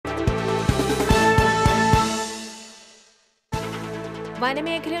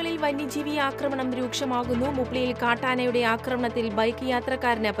വനമേഖലകളിൽ വന്യജീവി ആക്രമണം രൂക്ഷമാകുന്നു. മുപ്ലിയിൽ കാട്ടാനയുടെ ആക്രമണത്തിൽ ബൈക്ക്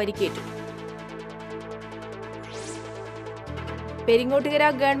യാത്രക്കാരന് പരിക്കേറ്റു. പെരിങ്ങോട്ടുകര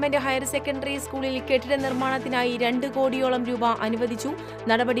ഗവൺമെന്റ് ഹയർ സെക്കൻഡറി സ്കൂളിൽ കെട്ടിട നിർമ്മാണത്തിനായി 2 കോടിയോളം രൂപ അനുവദിച്ചു.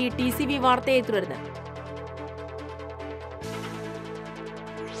 നടപടി TCV വാർത്തയെ തുടർന്ന്.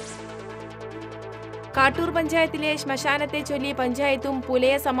 കാട്ടൂർ പഞ്ചായത്തിലെ ശ്മശാനത്തെ ചൊല്ലി പഞ്ചായത്തും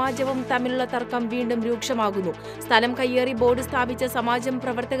പുലയ സമാജവും തമ്മിലുള്ള തർക്കം വീണ്ടും രൂക്ഷമാകുന്നു. സ്ഥലം കയ്യേറി ബോർഡ് സ്ഥാപിച്ച സമാജം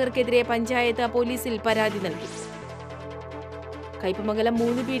പ്രവർത്തകർക്കെതിരെ പഞ്ചായത്ത് പോലീസിൽ പരാതി നൽകി. കയ്പമംഗലം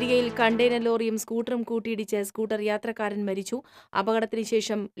 3 പീടികയിൽ കണ്ടെയ്നർ ലോറിയും സ്കൂട്ടറും കൂട്ടിയിടിച്ച് സ്കൂട്ടർ യാത്രക്കാരൻ മരിച്ചു. അപകടത്തിന്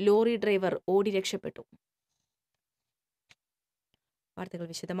ശേഷം ലോറി ഡ്രൈവർ ഓടി രക്ഷപ്പെട്ടു. വാർത്തകൾ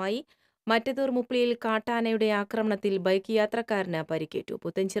വിശദമായി. മറ്റത്തൂർ മുപ്ലിയിൽ കാട്ടാനയുടെ ആക്രമണത്തിൽ ബൈക്ക് യാത്രക്കാരന് പരിക്കേറ്റു.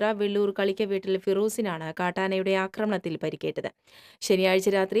 പുത്തൻചിറ വെള്ളൂർ കളിക്ക വീട്ടിൽ ഫിറോസിനാണ് കാട്ടാനയുടെ ആക്രമണത്തിൽ പരിക്കേറ്റത്. ശനിയാഴ്ച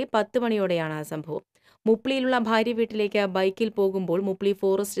രാത്രി 10 മണിയോടെയാണ് സംഭവം. മുപ്ലിയിലുള്ള ഭാര്യ വീട്ടിലേക്ക് ബൈക്കിൽ പോകുമ്പോൾ മുപ്ലി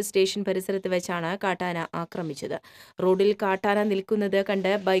ഫോറസ്റ്റ് സ്റ്റേഷൻ പരിസരത്ത് വെച്ചാണ് കാട്ടാന ആക്രമിച്ചത്. റോഡിൽ കാട്ടാന നിൽക്കുന്നത്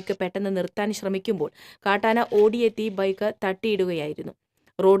കണ്ട് ബൈക്ക് പെട്ടെന്ന് നിർത്താൻ ശ്രമിക്കുമ്പോൾ കാട്ടാന ഓടിയെത്തി ബൈക്ക് തട്ടിയിടുകയായിരുന്നു.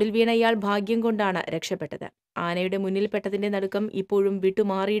 റോഡിൽ വീണ ഇയാൾ ഭാഗ്യം കൊണ്ടാണ് രക്ഷപ്പെട്ടത്. ആനയുടെ മുന്നിൽപ്പെട്ടതിന്റെ നടുക്കം ഇപ്പോഴും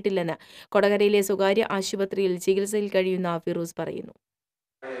വിട്ടുമാറിയിട്ടില്ലെന്ന് കൊടകരയിലെ സ്വകാര്യ ആശുപത്രിയിൽ ചികിത്സയിൽ കഴിയുന്ന ഫിറോസ് പറയുന്നു.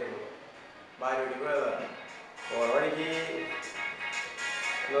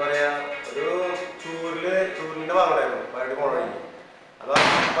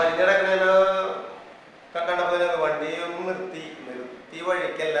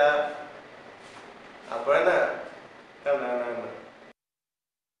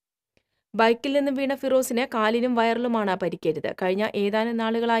 ബൈക്കിൽ നിന്നും വീണ ഫിറോസിന് കാലിനും വയറിലുമാണ് പരിക്കേറ്റത്. കഴിഞ്ഞ ഏതാനും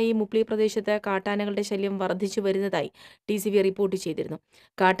നാളുകളായി മുപ്ലി പ്രദേശത്ത് കാട്ടാനകളുടെ ശല്യം വർദ്ധിച്ചു വരുന്നതായി TCV റിപ്പോർട്ട് ചെയ്തിരുന്നു.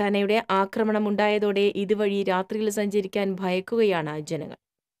 കാട്ടാനയുടെ ആക്രമണം ഉണ്ടായതോടെ ഇതുവഴി രാത്രിയിൽ സഞ്ചരിക്കാൻ ഭയക്കുകയാണ് ജനങ്ങൾ.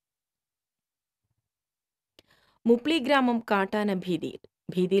 മുപ്ലി ഗ്രാമം കാട്ടാന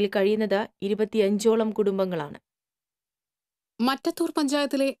ഭീതിയിൽ കഴിയുന്നത് 25ഓളം കുടുംബങ്ങളാണ്. മറ്റത്തൂർ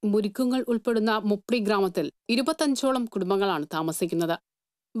പഞ്ചായത്തിലെ മുരിക്കുങ്ങൾ ഉൾപ്പെടുന്ന മുപ്ലി ഗ്രാമത്തിൽ 25ഓളം കുടുംബങ്ങളാണ് താമസിക്കുന്നത്.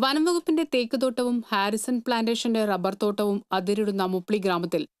 വനംവകുപ്പിന്റെ തേക്കുതോട്ടവും ഹാരിസൺ പ്ലാന്റേഷന്റെ റബ്ബർ തോട്ടവും അതിരിടുന്ന മുപ്ലി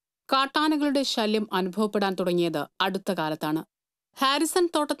ഗ്രാമത്തിൽ കാട്ടാനകളുടെ ശല്യം അനുഭവപ്പെടാൻ തുടങ്ങിയത് അടുത്ത കാലത്താണ്. ഹാരിസൺ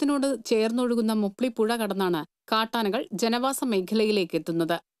തോട്ടത്തിനോട് ചേർന്നൊഴുകുന്ന മുപ്ലി പുഴ കടന്നാണ് കാട്ടാനകൾ ജനവാസ മേഖലയിലേക്ക്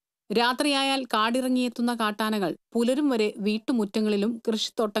എത്തുന്നത്. രാത്രിയായാൽ കാടിറങ്ങിയെത്തുന്ന കാട്ടാനകൾ പുലരും വരെ വീട്ടുമുറ്റങ്ങളിലും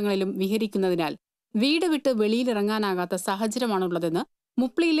കൃഷിത്തോട്ടങ്ങളിലും വിഹരിക്കുന്നതിനാൽ വീട് വിട്ട് വെളിയിലിറങ്ങാനാകാത്ത സാഹചര്യമാണുള്ളതെന്ന്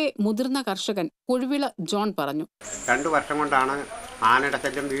മുപ്ലിയിലെ മുതിർന്ന കർഷകൻ കുഴുവിള ജോൺ പറഞ്ഞു. 2 വർഷം കൊണ്ടാണ് ആനയുടെ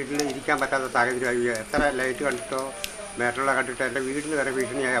ശല്യം വീട്ടിൽ ഇരിക്കാൻ പറ്റാത്ത സാഹചര്യമായി. എത്ര ലൈറ്റ് കണ്ടിട്ടോ മറ്റുള്ള കണ്ടിട്ടോ എൻ്റെ വീട്ടിൽ വരെ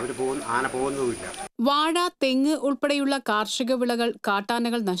ഭീഷണിയായി ആന പോകുന്നുമില്ല. വാഴ, തെങ്ങ് ഉൾപ്പെടെയുള്ള കാർഷിക വിളകൾ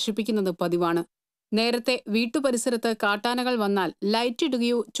കാട്ടാനകൾ നശിപ്പിക്കുന്നത് പതിവാണ്. നേരത്തെ വീട്ടുപരിസരത്ത് കാട്ടാനകൾ വന്നാൽ ലൈറ്റ്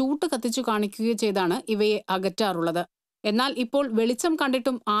ഇടുകയോ ചൂട്ട് കത്തിച്ചു കാണിക്കുകയോ ചെയ്താണ് ഇവയെ അകറ്റാറുള്ളത്. എന്നാൽ ഇപ്പോൾ വെളിച്ചം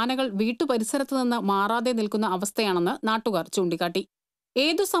കണ്ടിട്ടും ആനകൾ വീട്ടുപരിസരത്ത് നിന്ന് മാറാതെ നിൽക്കുന്ന അവസ്ഥയാണെന്ന് നാട്ടുകാർ ചൂണ്ടിക്കാട്ടി.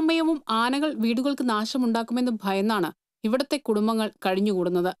 ഏതു സമയവും ആനകൾ വീടുകൾക്ക് നാശമുണ്ടാക്കുമെന്ന് ഭയന്നാണ് ഇവിടത്തെ കുടുംബങ്ങൾ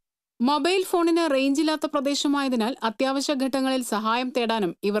കഴിഞ്ഞുകൂടുന്നത്. മൊബൈൽ ഫോണിന് റേഞ്ചില്ലാത്ത പ്രദേശമായതിനാൽ അത്യാവശ്യ ഘട്ടങ്ങളിൽ സഹായം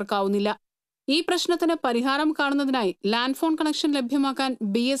തേടാനും ഇവർക്കാവുന്നില്ല. ഈ പ്രശ്നത്തിന് പരിഹാരം കാണുന്നതിനായി ലാൻഡ് ഫോൺ കണക്ഷൻ ലഭ്യമാക്കാൻ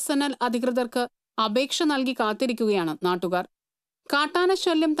BSNL അധികൃതർക്ക് അപേക്ഷ നൽകി കാത്തിരിക്കുകയാണ് നാട്ടുകാർ. കാട്ടാന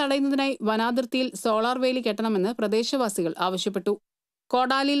ശല്യം തടയുന്നതിനായി വനാതിർത്തിയിൽ സോളാർ വേലി കെട്ടണമെന്ന് പ്രദേശവാസികൾ ആവശ്യപ്പെട്ടു.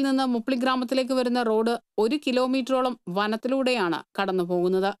 കോടാലിയിൽ നിന്ന് മുപ്ലി ഗ്രാമത്തിലേക്ക് വരുന്ന റോഡ് 1 കിലോമീറ്ററോളം വനത്തിലൂടെയാണ്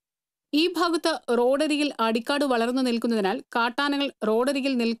കടന്നുപോകുന്നത്. ഈ ഭാഗത്ത് റോഡരികിൽ അടിക്കാട് വളർന്നു നിൽക്കുന്നതിനാൽ കാട്ടാനകൾ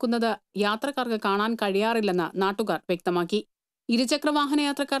റോഡരികിൽ നിൽക്കുന്നത് യാത്രക്കാർക്ക് കാണാൻ കഴിയാറില്ലെന്ന് നാട്ടുകാർ വ്യക്തമാക്കി. ഇരുചക്രവാഹന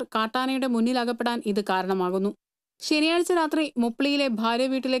യാത്രക്കാർ കാട്ടാനയുടെ മുന്നിൽ അകപ്പെടാൻ ഇത് കാരണമാകുന്നു. ശനിയാഴ്ച രാത്രി മുപ്ലിയിലെ ഭാര്യ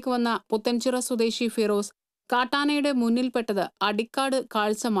വീട്ടിലേക്ക് വന്ന പുത്തൻചിറ സ്വദേശി ഫിറോസ് കാട്ടാനയുടെ മുന്നിൽപ്പെട്ടത് അടിക്കാട്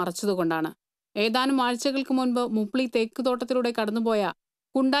കാഴ്ച മറച്ചതുകൊണ്ടാണ്. ഏതാനും ആഴ്ചകൾക്ക് മുൻപ് മുപ്ലി തേക്കുതോട്ടത്തിലൂടെ കടന്നുപോയ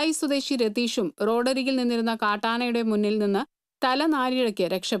കുണ്ടായി സ്വദേശി രതീഷും റോഡരികിൽ നിന്നിരുന്ന കാട്ടാനയുടെ മുന്നിൽ നിന്ന് തല നാരിഴയ്ക്ക്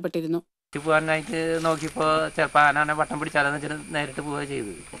രക്ഷപ്പെട്ടിരുന്നു. പോകാനായിട്ട് നോക്കിയപ്പോൾ ചിലപ്പോൾ ആന വട്ടം പിടിച്ചാലെന്ന് വെച്ചിട്ട് നേരിട്ട് പോവുക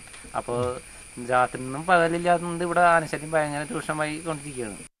ചെയ്തത്. അപ്പോൾ രാത്രി നിന്നും പകലില്ലാത്തതുകൊണ്ട് ഇവിടെ ആനശല്യം ഭയങ്കര രൂക്ഷമായി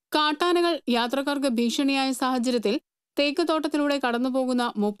കൊണ്ടിരിക്കുകയാണ്. കാട്ടാനകൾ യാത്രക്കാർക്ക് ഭീഷണിയായ സാഹചര്യത്തിൽ തേക്കുതോട്ടത്തിലൂടെ കടന്നുപോകുന്ന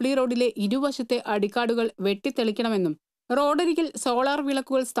മുപ്ലി റോഡിലെ ഇരുവശത്തെ അടിക്കാടുകൾ വെട്ടിത്തെളിക്കണമെന്നും റോഡരികിൽ സോളാർ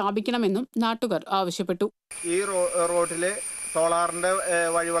വിളക്കുകൾ സ്ഥാപിക്കണമെന്നും നാട്ടുകാർ ആവശ്യപ്പെട്ടു. ഈ റോഡില് സോളാറിൻ്റെ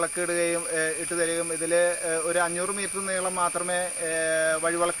വഴിവിളക്ക് ഇട്ട് തരികയും ഇതിൽ ഒരു 500 മീറ്റർ നീളം മാത്രമേ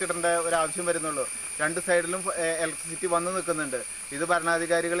വഴിവിളക്കിടേണ്ട ഒരു ആവശ്യം വരുന്നുള്ളൂ. 2 സൈഡിലും ഇലക്ട്രിസിറ്റി വന്നു നിൽക്കുന്നുണ്ട്. ഇത്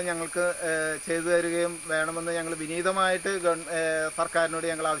ഭരണാധികാരികൾ ഞങ്ങൾക്ക് ചെയ്തു തരികയും വേണമെന്ന് ഞങ്ങൾ വിനീതമായിട്ട് സർക്കാരിനോട്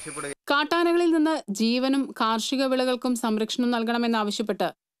ഞങ്ങൾ ആവശ്യപ്പെടുകയും. കാട്ടാനകളിൽ നിന്ന് ജീവനും കാർഷിക വിളകൾക്കും സംരക്ഷണം നൽകണമെന്നാവശ്യപ്പെട്ട്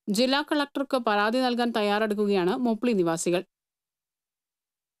ജില്ലാ കളക്ടർക്ക് പരാതി നൽകാൻ തയ്യാറെടുക്കുകയാണ് മുപ്ലി നിവാസികൾ.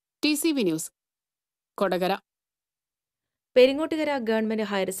 TCV news, Kodakara. Peringottukara government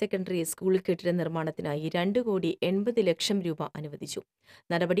higher secondary school കെട്ടിട നിർമ്മാണത്തിനായി 2,80,00,000 രൂപ അനുവദിച്ചു.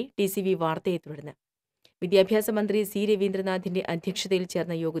 നടപടി TCV വാർത്തയെ തുടർന്ന്. വിദ്യാഭ്യാസ മന്ത്രി C. രവീന്ദ്രനാഥിന്റെ അധ്യക്ഷതയിൽ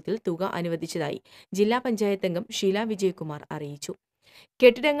ചേർന്ന യോഗത്തിൽ തുക അനുവദിച്ചതായി ജില്ലാ പഞ്ചായത്ത് അംഗം ഷീല വിജയകുമാർ അറിയിച്ചു.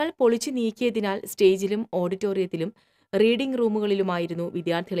 കെട്ടിടങ്ങൾ പൊളിച്ചു നീക്കിയതിനാൽ സ്റ്റേജിലും ഓഡിറ്റോറിയത്തിലും റീഡിംഗ് റൂമുകളിലുമായിരുന്നു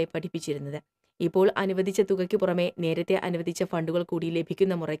വിദ്യാർത്ഥികളെ പഠിപ്പിച്ചിരുന്നത്. ഇപ്പോൾ അനുവദിച്ച തുകയ്ക്ക് പുറമെ നേരത്തെ അനുവദിച്ച ഫണ്ടുകൾ കൂടി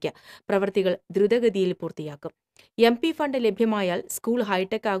ലഭിക്കുന്ന മുറയ്ക്ക് പ്രവൃത്തികൾ ദ്രുതഗതിയിൽ പൂർത്തിയാക്കും. MP ഫണ്ട് ലഭ്യമായാൽ സ്കൂൾ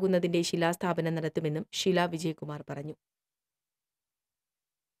ഹൈടെക് ആകുന്നതിന്റെ ശിലാസ്ഥാപനം നടത്തുമെന്നും ഷീല വിജയകുമാർ പറഞ്ഞു.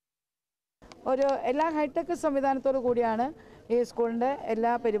 എല്ലാ ഹൈടെക് സംവിധാനത്തോടു കൂടിയാണ് ഈ സ്കൂളിൻ്റെ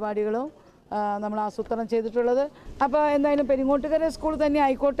എല്ലാ പരിപാടികളും നമ്മൾ ആസൂത്രണം ചെയ്തിട്ടുള്ളത്. അപ്പോൾ എന്തായാലും പെരിങ്ങോട്ടുകര സ്കൂൾ തന്നെ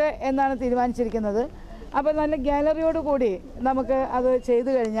ആയിക്കോട്ടെ എന്നാണ് തീരുമാനിച്ചിരിക്കുന്നത്. അപ്പോൾ നല്ല ഗാലറിയോടുകൂടി നമുക്ക് അത്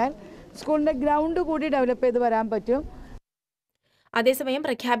ചെയ്തു കഴിഞ്ഞാൽ സ്കൂളിൻ്റെ ഗ്രൗണ്ട് കൂടി ഡെവലപ്പ് ചെയ്ത് വരാൻ പറ്റും. അതേസമയം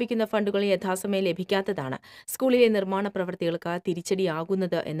പ്രഖ്യാപിക്കുന്ന ഫണ്ടുകൾ യഥാസമയം ലഭിക്കാത്തതാണ് സ്കൂളിലെ നിർമ്മാണ പ്രവൃത്തികൾക്ക്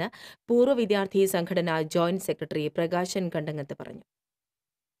തിരിച്ചടിയാകുന്നത് എന്ന് പൂർവ്വ വിദ്യാർത്ഥി സംഘടന ജോയിന്റ് സെക്രട്ടറി പ്രകാശൻ കണ്ടങ്ങത്ത് പറഞ്ഞു.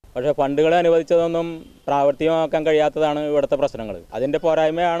 പക്ഷേ ഫണ്ടുകൾ അനുവദിച്ചതൊന്നും പ്രാവർത്തികമാക്കാൻ കഴിയാത്തതാണ് ഇവിടുത്തെ പ്രശ്നങ്ങൾ. അതിൻ്റെ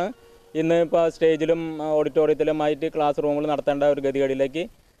പോരായ്മയാണ് ഇന്ന് ഇപ്പോൾ സ്റ്റേജിലും ഓഡിറ്റോറിയത്തിലുമായിട്ട് ക്ലാസ് റൂമുകൾ നടത്തേണ്ട ഒരു ഗതികേടിലേക്ക്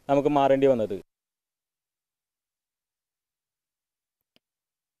നമുക്ക് മാറേണ്ടി വന്നത്.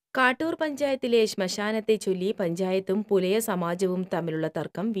 കാട്ടൂർ പഞ്ചായത്തിലെ ശ്മശാനത്തെ ചൊല്ലി പഞ്ചായത്തും പുലയ സമാജവും തമ്മിലുള്ള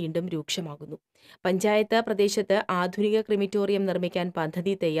തർക്കം വീണ്ടും രൂക്ഷമാകുന്നു. പഞ്ചായത്ത് പ്രദേശത്ത് ആധുനിക ക്രിമിറ്റോറിയം നിർമ്മിക്കാൻ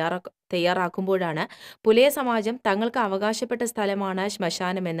പദ്ധതി തയ്യാറാക്കുമ്പോഴാണ് പുലയ സമാജം തങ്ങൾക്ക് അവകാശപ്പെട്ട സ്ഥലമാണ്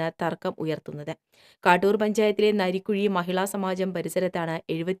ശ്മശാനമെന്ന് തർക്കം ഉയർത്തുന്നത്. കാട്ടൂർ പഞ്ചായത്തിലെ നരിക്കുഴി മഹിളാ സമാജം പരിസരത്താണ്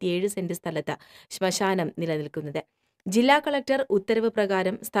 77 സെന്റ് സ്ഥലത്ത് ശ്മശാനം നിലനിൽക്കുന്നത്. ജില്ലാ കളക്ടർ ഉത്തരവ്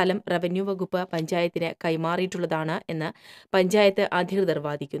പ്രകാരം സ്ഥലം റവന്യൂ വകുപ്പ് പഞ്ചായത്തിന് കൈമാറിയിട്ടുള്ളതാണ് എന്ന് പഞ്ചായത്ത് അധികൃതർ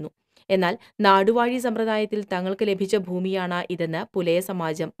വാദിക്കുന്നു. എന്നാൽ നാടുവാഴി സമ്പ്രദായത്തിൽ തങ്ങൾക്ക് ലഭിച്ച ഭൂമിയാണ് ഇതെന്ന് പുലയ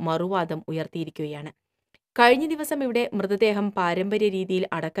സമാജം മറുവാദം ഉയർത്തിയിരിക്കുകയാണ്. കഴിഞ്ഞ ദിവസം ഇവിടെ മൃതദേഹം പാരമ്പര്യ രീതിയിൽ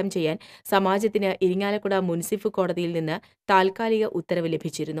അടക്കം ചെയ്യാൻ സമാജത്തിന് ഇരിങ്ങാലക്കുട മുനിസിഫ് കോടതിയിൽ നിന്ന് താൽക്കാലിക ഉത്തരവ്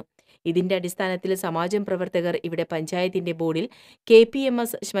ലഭിച്ചിരുന്നു. ഇതിന്റെ അടിസ്ഥാനത്തിൽ സമാജം പ്രവർത്തകർ ഇവിടെ പഞ്ചായത്തിന്റെ ബോർഡിൽ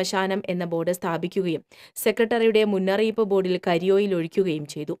KPMS ശ്മശാനം എന്ന ബോർഡ് സ്ഥാപിക്കുകയും സെക്രട്ടറിയുടെ മുന്നറിയിപ്പ് ബോർഡിൽ കരിയോയിൽ ഒഴിക്കുകയും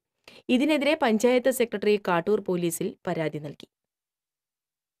ചെയ്തു. ഇതിനെതിരെ പഞ്ചായത്ത് സെക്രട്ടറി കാട്ടൂർ പോലീസിൽ പരാതി നൽകി.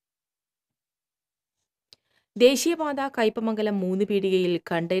 ദേശീയപാത കയ്പമംഗലം 3 പീടികയിൽ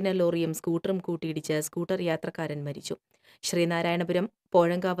കണ്ടെയ്നർ ലോറിയും സ്കൂട്ടറും കൂട്ടിയിടിച്ച് സ്കൂട്ടർ യാത്രക്കാരൻ മരിച്ചു. ശ്രീനാരായണപുരം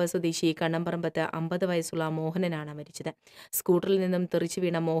പോഴങ്കാവ് സ്വദേശി കണ്ണമ്പറമ്പത്ത് 50 വയസ്സുള്ള മോഹനനാണ് മരിച്ചത്. സ്കൂട്ടറിൽ നിന്നും തെറിച്ചു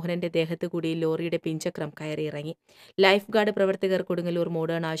വീണ മോഹനന്റെ ദേഹത്ത് കൂടി ലോറിയുടെ പിൻചക്രം കയറിയിറങ്ങി. ലൈഫ് ഗാർഡ് പ്രവർത്തകർ കൊടുങ്ങല്ലൂർ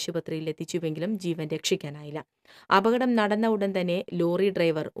മോഡേൺ ആശുപത്രിയിൽ എത്തിച്ചുവെങ്കിലും ജീവൻ രക്ഷിക്കാനായില്ല. അപകടം നടന്ന ഉടൻ തന്നെ ലോറി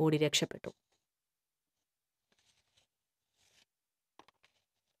ഡ്രൈവർ ഓടി രക്ഷപ്പെട്ടു.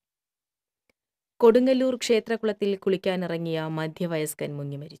 കൊടുങ്ങല്ലൂർ ക്ഷേത്രകുളത്തിൽ കുളിക്കാനിറങ്ങിയ മധ്യവയസ്കൻ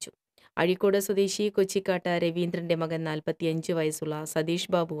മുങ്ങി മരിച്ചു. അഴീക്കോട് സ്വദേശി കൊച്ചിക്കാട്ട് രവീന്ദ്രന്റെ മകൻ 45 വയസ്സുള്ള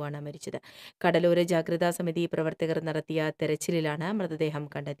സതീഷ് ബാബുവാണ് മരിച്ചത്. കടലോര ജാഗ്രതാ സമിതി പ്രവർത്തകർ നടത്തിയ തെരച്ചിലിലാണ് മൃതദേഹം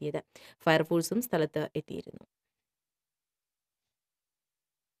കണ്ടെത്തിയത്. ഫയർഫോഴ്സും സ്ഥലത്ത് എത്തിയിരുന്നു.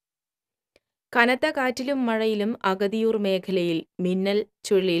 കനത്ത കാറ്റിലും മഴയിലും അഗതിയൂർ മേഖലയിൽ മിന്നൽ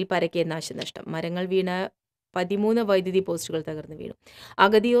ചുഴലിയിൽ പരക്കെ നാശനഷ്ടം. മരങ്ങൾ വീണ് 13 വൈദ്യുതി പോസ്റ്റുകൾ തകർന്നു വീണു.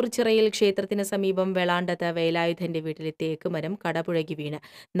 അഗതിയൂർ ചിറയിൽ ക്ഷേത്രത്തിന് സമീപം വെളാണ്ടത്ത് വേലായുധന്റെ വീട്ടിലെ തേക്ക് മരം കടപുഴകി വീണ്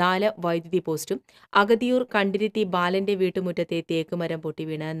 4 വൈദ്യുതി പോസ്റ്റും അഗതിയൂർ കണ്ടിരുത്തി ബാലന്റെ വീട്ടുമുറ്റത്തെ തേക്കുമരം പൊട്ടി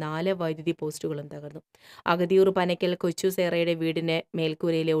വീണ് 4 വൈദ്യുതി പോസ്റ്റുകളും തകർന്നു. അഗതിയൂർ പനയ്ക്കൽ കൊച്ചു സേറയുടെ വീടിന്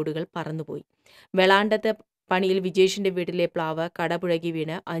മേൽക്കൂരയിലെ ഓടുകൾ പറന്നുപോയി. വെളാണ്ടത്ത് പണിയിൽ വിജേഷിന്റെ വീട്ടിലെ പ്ലാവ് കടപുഴകി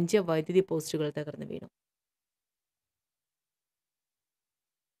വീണ് 5 വൈദ്യുതി പോസ്റ്റുകൾ തകർന്നു വീണു.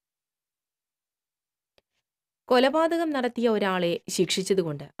 കൊലപാതകം നടത്തിയ ഒരാളെ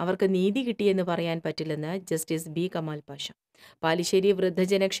ശിക്ഷിച്ചതുകൊണ്ട് അവർക്ക് നീതി കിട്ടിയെന്ന് പറയാൻ പറ്റില്ലെന്ന് ജസ്റ്റിസ് B. കമാൽ പാഷ. പാലിശ്ശേരി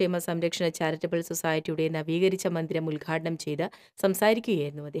വൃദ്ധജനക്ഷേമ സംരക്ഷണ ചാരിറ്റബിൾ സൊസൈറ്റിയുടെ നവീകരിച്ച മന്ദിരം ഉദ്ഘാടനം ചെയ്ത്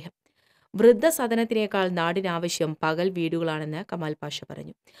സംസാരിക്കുകയായിരുന്നു അദ്ദേഹം. വൃദ്ധസദനത്തിനേക്കാൾ നാടിനാവശ്യം പകൽ വീടുകളാണെന്ന് കമാൽ പാഷ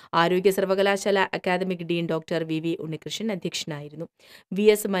പറഞ്ഞു. ആരോഗ്യ സർവകലാശാല academic dean doctor VV Unnikrishnan അധ്യക്ഷനായിരുന്നു.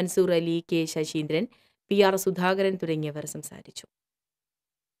 VS Mansoor Ali, K. Saseendran, PR Sudhakaran തുടങ്ങിയവർ സംസാരിച്ചു.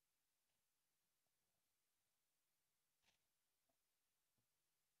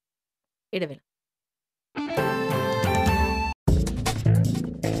 ഇടവേള.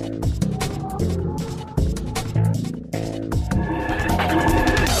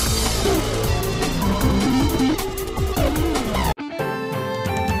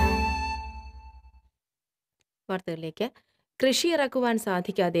 വാർത്തകളിലേക്ക്. കൃഷി ഇറക്കുവാൻ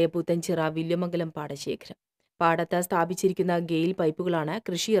സാധിക്കാതെ പുത്തൻചിറ വില്ലുമംഗലം പാടശേഖരം. പാടത്ത് സ്ഥാപിച്ചിരിക്കുന്ന ഗെയിൽ പൈപ്പുകളാണ്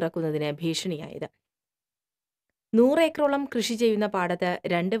കൃഷി ഇറക്കുന്നതിന് ഭീഷണിയായത്. 100 ഏക്കറോളം കൃഷി ചെയ്യുന്ന പാടത്ത്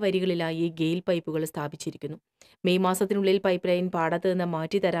 2 വരികളിലായി ഗെയിൽ പൈപ്പുകൾ സ്ഥാപിച്ചിരിക്കുന്നു. മെയ് മാസത്തിനുള്ളിൽ പൈപ്പ് ലൈൻ പാടത്ത് നിന്ന്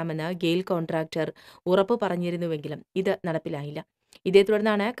മാറ്റിത്തരാമെന്ന് ഗെയിൽ കോൺട്രാക്ടർ ഉറപ്പ് പറഞ്ഞിരുന്നുവെങ്കിലും ഇത് നടപ്പിലായില്ല. ഇതേ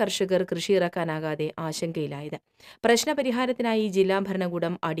തുടർന്നാണ് കർഷകർ കൃഷി ഇറക്കാനാകാതെ ആശങ്കയിലായത്. പ്രശ്നപരിഹാരത്തിനായി ജില്ലാ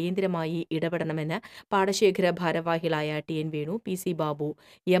ഭരണകൂടം അടിയന്തരമായി ഇടപെടണമെന്ന് പാടശേഖര ഭാരവാഹികളായ TN Venu, PC Babu,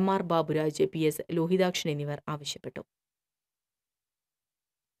 MR Baburaj, PS Lohithakshan എന്നിവർ ആവശ്യപ്പെട്ടു.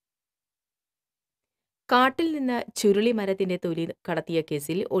 കാട്ടിൽ നിന്ന് ചുരുളി മരത്തിന്റെ തൊലി കടത്തിയ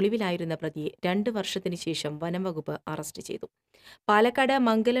കേസിൽ ഒളിവിലായിരുന്ന പ്രതിയെ 2 വർഷത്തിന് ശേഷം വനംവകുപ്പ് അറസ്റ്റ് ചെയ്തു. പാലക്കാട്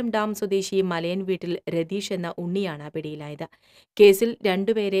മംഗലം ഡാം സ്വദേശി മലയൻ വീട്ടിൽ രതീഷ് എന്ന ഉണ്ണിയാണ് പിടിയിലായത്. കേസിൽ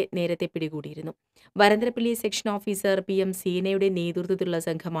 2 പേരെ നേരത്തെ പിടികൂടിയിരുന്നു. വരന്തരപ്പള്ളി സെക്ഷൻ ഓഫീസർ PM സീനയുടെ നേതൃത്വത്തിലുള്ള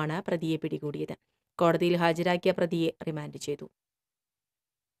സംഘമാണ് പ്രതിയെ പിടികൂടിയത്. കോടതിയിൽ ഹാജരാക്കിയ പ്രതിയെ റിമാൻഡ് ചെയ്തു.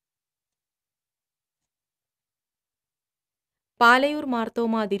 പാലയൂർ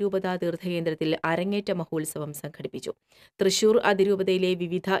മാർത്തോമ അതിരൂപത തീർത്ഥകേന്ദ്രത്തിൽ അരങ്ങേറ്റ മഹോത്സവം സംഘടിപ്പിച്ചു. തൃശൂർ അതിരൂപതയിലെ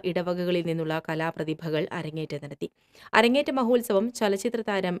വിവിധ ഇടവകകളിൽ നിന്നുള്ള കലാപ്രതിഭകൾ അരങ്ങേറ്റം നടത്തി. അരങ്ങേറ്റ മഹോത്സവം ചലച്ചിത്ര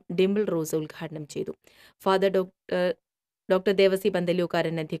താരം ഡിംപിൾ റോസ് ഉദ്ഘാടനം ചെയ്തു. ഫാദർ ഡോക്ടർ ദേവസി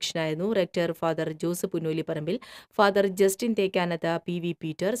പന്തലൂക്കാരൻ അധ്യക്ഷനായിരുന്നു. Rector father Jose പുന്നൂലിപ്പറമ്പിൽ, father Justin Thekkanath, PV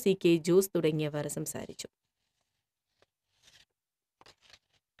Peter, CK Jose തുടങ്ങിയവർ സംസാരിച്ചു.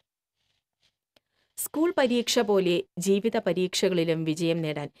 സ്കൂൾ പരീക്ഷ പോലെ ജീവിത പരീക്ഷകളിലും വിജയം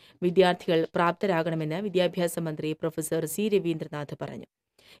നേടാൻ വിദ്യാർത്ഥികൾ പ്രാപ്തരാകണമെന്ന് വിദ്യാഭ്യാസ മന്ത്രി പ്രൊഫസർ C. രവീന്ദ്രനാഥ് പറഞ്ഞു.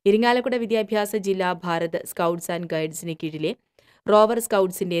 ഇരിങ്ങാലക്കുട വിദ്യാഭ്യാസ ജില്ലാ ഭാരത് സ്കൗട്ട്സ് ആൻഡ് ഗൈഡ്സിന് കീഴിലെ റോവർ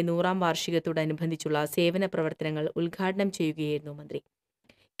സ്കൗട്ട്സിന്റെ 100ാം വാർഷികത്തോടനുബന്ധിച്ചുള്ള സേവന പ്രവർത്തനങ്ങൾ ഉദ്ഘാടനം ചെയ്യുകയായിരുന്നു മന്ത്രി.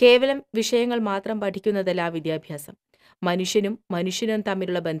 കേവലം വിഷയങ്ങൾ മാത്രം പഠിക്കുന്നതല്ല വിദ്യാഭ്യാസം. മനുഷ്യനും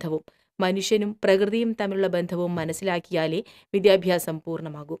തമ്മിലുള്ള ബന്ധവും മനുഷ്യനും പ്രകൃതിയും തമ്മിലുള്ള ബന്ധവും മനസ്സിലാക്കിയാലേ വിദ്യാഭ്യാസം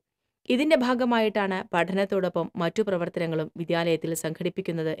പൂർണ്ണമാകൂ. ഇതിന്റെ ഭാഗമായിട്ടാണ് പഠനത്തോടൊപ്പം മറ്റു പ്രവർത്തനങ്ങളും വിദ്യാലയത്തിൽ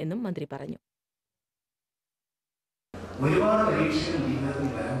സംഘടിപ്പിക്കുന്നത് എന്നും മന്ത്രി പറഞ്ഞു. ഒരുപാട് പരീക്ഷകൾ ജീവിതത്തിൽ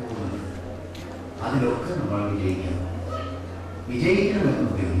വരാൻ പോകുന്നുണ്ട്. അതിലൊക്കെ നമ്മൾ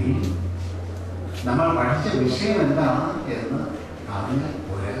വിജയിക്കണമെന്നുണ്ടെങ്കിൽ നമ്മൾ പഠിച്ച വിഷയം എന്താണ് എന്ന് അറിഞ്ഞ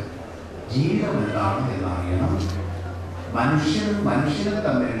ഒരു ജീവിതം എന്താണ് എന്നറിയണം. മനുഷ്യനും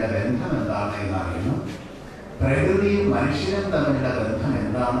തമ്മിലുള്ള ബന്ധം എന്താണ് എന്നറിയണം. പ്രകൃതിയും മനുഷ്യനും തമ്മിലുള്ള ബന്ധം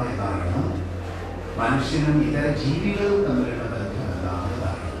എന്താണ് എന്നറിയണം. മനുഷ്യനും ഇതര ജീവികളും തമ്മിലുള്ള ബന്ധം എന്താണ്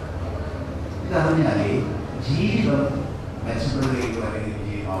എന്നറിയണം. ഇതറിഞ്ഞാലേ ജീവിതം മെച്ചപ്പെടുകയും അല്ലെങ്കിൽ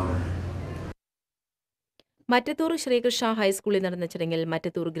വിജയമാവുള്ളൂ. മറ്റത്തൂർ ശ്രീകൃഷ്ണ ഹൈസ്കൂളിൽ നടന്ന ചടങ്ങിൽ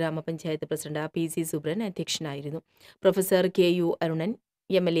മറ്റത്തൂർ ഗ്രാമപഞ്ചായത്ത് പ്രസിഡന്റ് PC സുബ്രൻ അധ്യക്ഷനായിരുന്നു. പ്രൊഫസർ KU അരുണൻ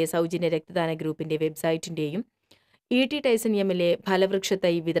MLA സൗജന്യ രക്തദാന ഗ്രൂപ്പിന്റെ വെബ്സൈറ്റിന്റെയും ET ടൈസൺ MLA ഫലവൃക്ഷ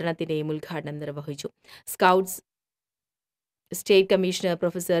തൈ വിതരണത്തിന്റെയും ഉദ്ഘാടനം നിർവഹിച്ചു. Scouts state commissioner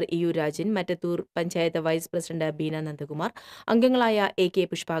professor EU Rajan, Mattathur panchayat vice president Beena Nandakumar, അംഗങ്ങളായ AK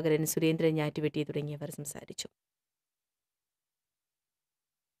പുഷ്പാകരൻ, സുരേന്ദ്രൻ ഞാറ്റുവെട്ടി തുടങ്ങിയവർ സംസാരിച്ചു.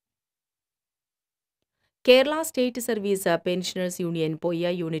 Kerala state service pensioners union Poyya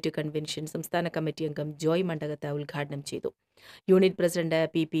unit convention സംസ്ഥാന കമ്മിറ്റി അംഗം ജോയ് മണ്ഡകത്ത് ഉദ്ഘാടനം ചെയ്തു. യൂണിറ്റ് പ്രസിഡന്റ്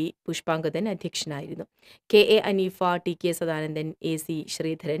PP പുഷ്പാങ്കദൻ അധ്യക്ഷനായിരുന്നു. KA Haneefa, TK Sadanandan, AC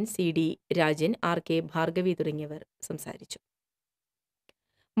Sreedharan, CD Rajan, RK Bhargavi തുടങ്ങിയവർ സംസാരിച്ചു.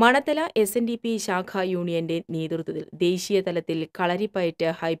 മണത്തല SNDP ശാഖാ യൂണിയന്റെ നേതൃത്വത്തിൽ ദേശീയ തലത്തിൽ കളരിപ്പയറ്റ്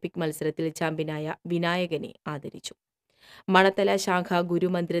ഹൈപിക് മത്സരത്തിൽ ചാമ്പ്യനായ വിനായകനെ ആദരിച്ചു. മണത്തല ശാഖ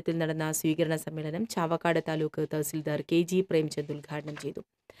ഗുരുമന്ദിരത്തിൽ നടന്ന സ്വീകരണ സമ്മേളനം ചാവക്കാട് താലൂക്ക് തഹസിൽദാർ KG പ്രേംചന്ദ് ഉദ്ഘാടനം ചെയ്തു.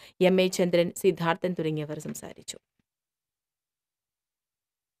 MA ചന്ദ്രൻ, സിദ്ധാർത്ഥൻ തുടങ്ങിയവർ സംസാരിച്ചു.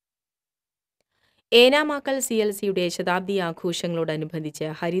 ഏനാമാക്കൽ CLCയുടെ ശതാബ്ദി ആഘോഷങ്ങളോടനുബന്ധിച്ച്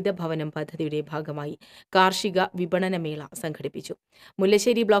ഹരിതഭവനം പദ്ധതിയുടെ ഭാഗമായി കാർഷിക വിപണനമേള സംഘടിപ്പിച്ചു.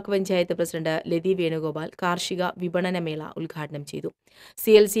 മുല്ലശ്ശേരി ബ്ലോക്ക് പഞ്ചായത്ത് പ്രസിഡന്റ് ലതി വേണുഗോപാൽ കാർഷിക വിപണനമേള ഉദ്ഘാടനം ചെയ്തു.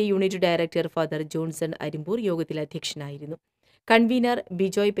 CLC unit director father Johnson Arimpur യോഗത്തിൽ അധ്യക്ഷനായിരുന്നു. Convener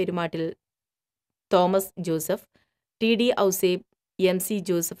Bijoy Perumattil, Thomas Joseph, TD Ouseph, MC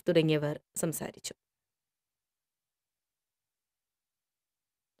Joseph തുടങ്ങിയവർ സംസാരിച്ചു.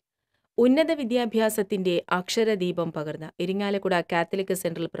 ഉന്നത വിദ്യാഭ്യാസത്തിന്റെ അക്ഷരദീപം പകർന്ന് ഇരിങ്ങാലക്കുട കാത്തലിക്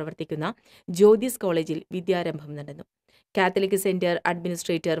സെന്ററിൽ പ്രവർത്തിക്കുന്ന ജ്യോതിസ് കോളേജിൽ വിദ്യാരംഭം നടന്നു. Catholic centre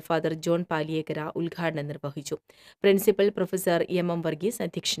administrator father John Paliyekkara ഉദ്ഘാടനം നിർവഹിച്ചു. പ്രിൻസിപ്പൽ പ്രൊഫസർ MM വർഗീസ്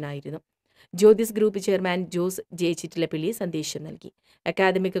അധ്യക്ഷനായിരുന്നു. Jyothis group chairman Jose J. Chittilappilly സന്ദേശം നൽകി.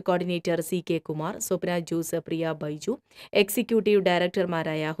 അക്കാദമിക് കോർഡിനേറ്റർ CK കുമാർ, സ്വപ്ന ജോസ്, പ്രിയ ബൈജു, എക്സിക്യൂട്ടീവ്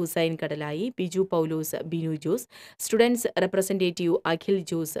ഡയറക്ടർമാരായ ഹുസൈൻ കടലായി, ബിജു പൗലോസ്, Binu Jose, students representative Akhil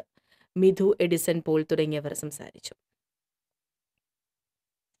Jose, Mithu Edison Paul തുടങ്ങിയവർ സംസാരിച്ചു.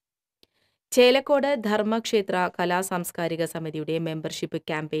 ചേലക്കോട് ധർമ്മക്ഷേത്ര കലാസാംസ്കാരിക സമിതിയുടെ മെമ്പർഷിപ്പ്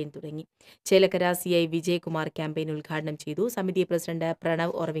ക്യാമ്പയിൻ തുടങ്ങി. ചേലക്കര CI വിജയകുമാർ ക്യാമ്പയിൻ ഉദ്ഘാടനം ചെയ്തു. സമിതി പ്രസിഡന്റ്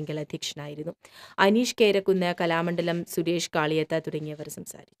പ്രണവ് ഓർവിങ്കൽ അധ്യക്ഷനായിരുന്നു. അനീഷ് കേരക്കുന്ന്, കലാമണ്ഡലം സുരേഷ് കാളിയത്ത് തുടങ്ങിയവർ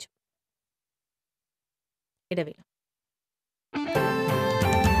സംസാരിച്ചു. ഇടവേള.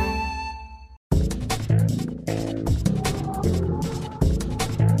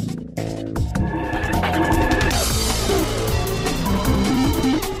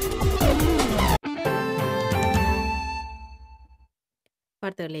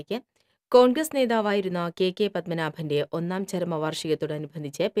 വാർത്തകളിലേക്ക്. കോൺഗ്രസ് നേതാവായിരുന്ന KK പത്മനാഭന്റെ 1ാം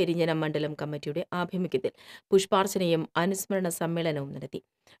ചരമവാർഷികത്തോടനുബന്ധിച്ച് പെരിഞ്ഞനം മണ്ഡലം കമ്മിറ്റിയുടെ ആഭിമുഖ്യത്തിൽ പുഷ്പാർച്ചനയും അനുസ്മരണ സമ്മേളനവും നടത്തി.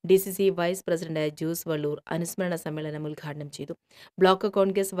 DCC vice president Jose Vallur അനുസ്മരണ സമ്മേളനം ഉദ്ഘാടനം ചെയ്തു. Block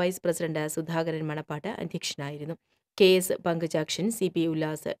Congress vice president Sudhakaran Manappattu അധ്യക്ഷനായിരുന്നു. KS Pankajakshan, CP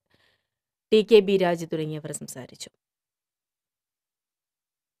Ullas, TKB Raj തുടങ്ങിയവർ സംസാരിച്ചു.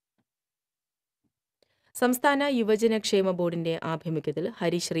 സംസ്ഥാന യുവജനക്ഷേമ ബോർഡിന്റെ ആഭിമുഖ്യത്തിൽ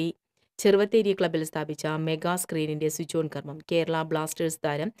ഹരിശ്രീ ചെറുവത്തേരി ക്ലബ്ബിൽ സ്ഥാപിച്ച മെഗാ സ്ക്രീനിന്റെ സ്വിച്ച് ഓൺ കർമ്മം കേരള ബ്ലാസ്റ്റേഴ്സ്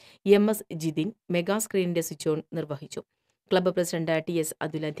താരം MS Jithin mega സ്ക്രീനിന്റെ switch on നിർവഹിച്ചു. ക്ലബ്ബ് പ്രസിഡന്റ് TS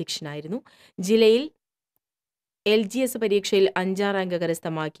അതുൽ അധ്യക്ഷനായിരുന്നു. ജില്ലയിൽ LGS പരീക്ഷയിൽ 5ാം റാങ്ക്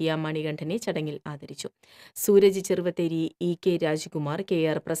കരസ്ഥമാക്കിയ മണികണ്ഠനെ ചടങ്ങിൽ ആദരിച്ചു. സൂരജ് ചെറുവത്തേരി, EK രാജ്കുമാർ,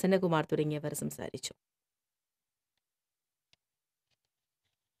 KR പ്രസന്നകുമാർ തുടങ്ങിയവർ സംസാരിച്ചു.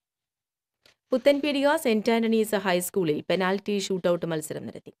 പുത്തൻപീടിക സെന്റ് ആന്റണീസ് ഹൈസ്കൂളിൽ പെനാൽറ്റി ഷൂട്ടൌട്ട് മത്സരം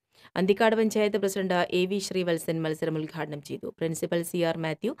നടത്തി. അന്തിക്കാട് പഞ്ചായത്ത് പ്രസിഡന്റ് AV ശ്രീവത്സൻ മത്സരം ഉദ്ഘാടനം ചെയ്തു. പ്രിൻസിപ്പൽ CR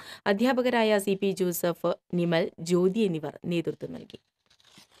മാത്യു, അധ്യാപകരായ CP ജോസഫ്, നിമൽ, ജ്യോതി എന്നിവർ നേതൃത്വം നൽകി.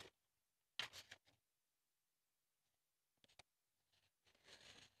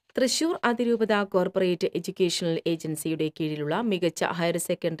 തൃശൂർ അതിരൂപത കോർപ്പറേറ്റ് എഡ്യൂക്കേഷണൽ ഏജൻസിയുടെ കീഴിലുള്ള മികച്ച higher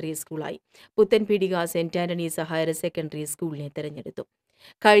secondary സ്കൂളായി Puthenpeedika saint Antony's higher secondary സ്കൂളിനെ തെരഞ്ഞെടുത്തു.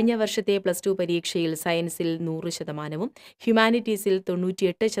 കഴിഞ്ഞ വർഷത്തെ +2 പരീക്ഷയിൽ സയൻസിൽ 100%, ഹ്യൂമാനിറ്റീസിൽ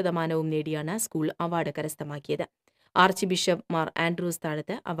 98% നേടിയാണ് സ്കൂൾ അവാർഡ് കരസ്ഥമാക്കിയത്. ആർച്ച് ബിഷപ്പ് മാർ ആൻഡ്രൂസ്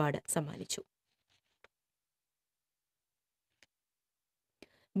താഴത്ത് അവാർഡ് സമ്മാനിച്ചു.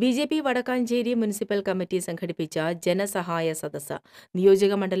 BJP വടക്കാഞ്ചേരി മുനിസിപ്പൽ കമ്മിറ്റി സംഘടിപ്പിച്ച ജനസഹായ സദസ്സ്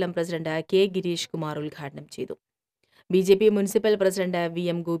നിയോജക മണ്ഡലം പ്രസിഡന്റ് K ഗിരീഷ് കുമാർ ഉദ്ഘാടനം ചെയ്തു. BJP municipal president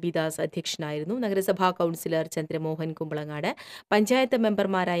VM Gopidas അധ്യക്ഷനായിരുന്നു. നഗരസഭാ കൌൺസിലർ ചന്ദ്രമോഹൻ കുമ്പളങ്ങാട്, പഞ്ചായത്ത്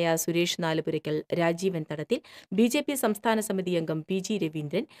മെമ്പർമാരായ സുരേഷ് നാലുപുരയ്ക്കൽ, രാജീവൻ തടത്തിൽ, BJP സംസ്ഥാന സമിതി അംഗം PG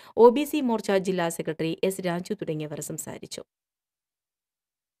രവീന്ദ്രൻ, OBC മോർച്ച ജില്ലാ സെക്രട്ടറി S രാജു തുടങ്ങിയവർ സംസാരിച്ചു.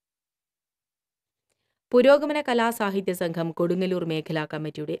 പുരോഗമന കലാസാഹിത്യ സംഘം കൊടുങ്ങല്ലൂർ മേഖലാ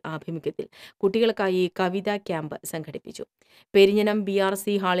കമ്മിറ്റിയുടെ ആഭിമുഖ്യത്തിൽ കുട്ടികൾക്കായി കവിതാ ക്യാമ്പ് സംഘടിപ്പിച്ചു. പെരിഞ്ഞനം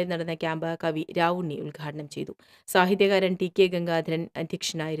BRC ഹാളിൽ നടന്ന ക്യാമ്പ് കവി രാവുണ്ണി ഉദ്ഘാടനം ചെയ്തു. സാഹിത്യകാരൻ TK ഗംഗാധരൻ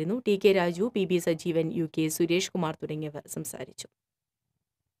അധ്യക്ഷനായിരുന്നു. TK Raju, PB Sajeevan, UK Suresh Kumar തുടങ്ങിയവർ സംസാരിച്ചു.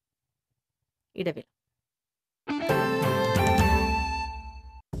 ഇടവേള.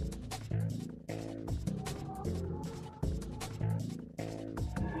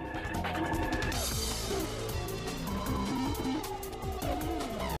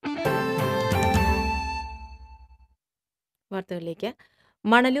 വാർത്തകളിലേക്ക്.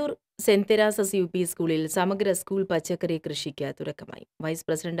 മണലൂർ സെന്റ് തെരാസസ് UP സ്കൂളിൽ സമഗ്ര സ്കൂൾ പച്ചക്കറി കൃഷിക്ക് തുടക്കമായി. വൈസ്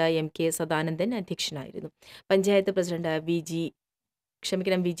പ്രസിഡന്റ് MK സദാനന്ദൻ അധ്യക്ഷനായിരുന്നു. പഞ്ചായത്ത് പ്രസിഡന്റ്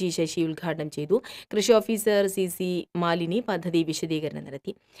VG ശശി ഉദ്ഘാടനം ചെയ്തു. കൃഷി ഓഫീസർ CC മാലിനി പദ്ധതി വിശദീകരണം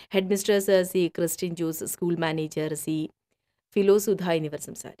നടത്തി. Head mistress C Christine Jose, school manager C ഫിലോസുധ എന്നിവർ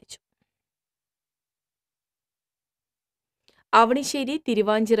സംസാരിച്ചു. അവണിശ്ശേരി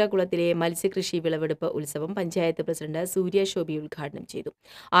തിരുവാഞ്ചിറ കുളത്തിലെ മത്സ്യകൃഷി വിളവെടുപ്പ് ഉത്സവം പഞ്ചായത്ത് പ്രസിഡന്റ് സൂര്യ ശോഭി ഉദ്ഘാടനം ചെയ്തു.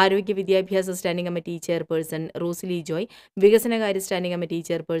 ആരോഗ്യ വിദ്യാഭ്യാസ standing committee chairperson Rosalie Joy, വികസനകാര്യ standing committee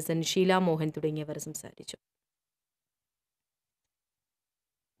chairperson Sheela Mohan തുടങ്ങിയവർ സംസാരിച്ചു.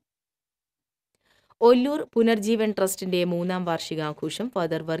 ഒല്ലൂർ പുനർജീവൻ ട്രസ്റ്റിന്റെ 3ാം വാർഷികാഘോഷം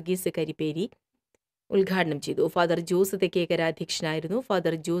ഫാദർ വർഗീസ് കരിപ്പേരി ഉദ്ഘാടനം ചെയ്തു. ഫാദർ ജോസ് തെക്കേക്കര അധ്യക്ഷനായിരുന്നു.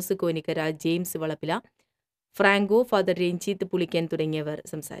 Father Jose Konikkara, James Valappila, Franco, father Ranjith Pulickan തുടങ്ങിയവർ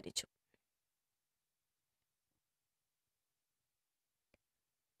സംസാരിച്ചു.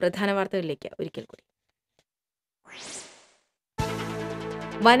 പ്രധാന വാർത്തകളിലേക്ക് ഒരിക്കൽ കൂടി.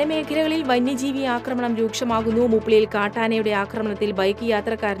 വനമേഖലകളിൽ വന്യജീവി ആക്രമണം രൂക്ഷമാകുന്നു. മുപ്പിളിയിൽ കാട്ടാനയുടെ ആക്രമണത്തിൽ ബൈക്ക്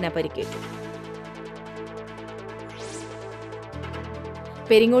യാത്രക്കാരന് പരിക്കേറ്റു.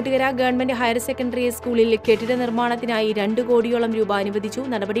 പെരിങ്ങോട്ടുകര ഗവൺമെന്റ് ഹയർ സെക്കൻഡറി സ്കൂളിൽ കെട്ടിട നിർമ്മാണത്തിനായി 2 കോടിയോളം രൂപ അനുവദിച്ചു.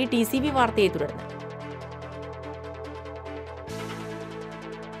 നടപടി TCV വാർത്തയെ തുടർന്ന്.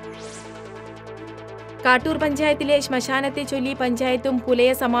 കാട്ടൂർ പഞ്ചായത്തിലെ ശ്മശാനത്തെ ചൊല്ലി പഞ്ചായത്തും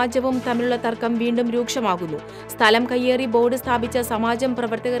പുലയ സമാജവും തമ്മിലുള്ള തർക്കം വീണ്ടും രൂക്ഷമാകുന്നു. സ്ഥലം കയ്യേറി ബോർഡ് സ്ഥാപിച്ച സമാജം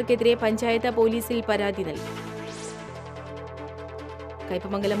പ്രവർത്തകർക്കെതിരെ പഞ്ചായത്ത് പോലീസിൽ പരാതി നൽകി.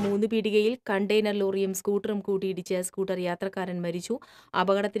 കയ്പമംഗലം 3 പീടികയിൽ കണ്ടെയ്നർ ലോറിയും സ്കൂട്ടറും കൂട്ടിയിടിച്ച് സ്കൂട്ടർ യാത്രക്കാരൻ മരിച്ചു.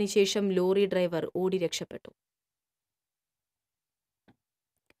 അപകടത്തിന് ശേഷം ലോറി ഡ്രൈവർ ഓടി രക്ഷപ്പെട്ടു.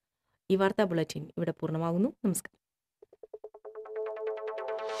 ഈ വാർത്താ ബുള്ളറ്റിൻ ഇവിടെ പൂർണ്ണമാകുന്നു. നമസ്കാരം.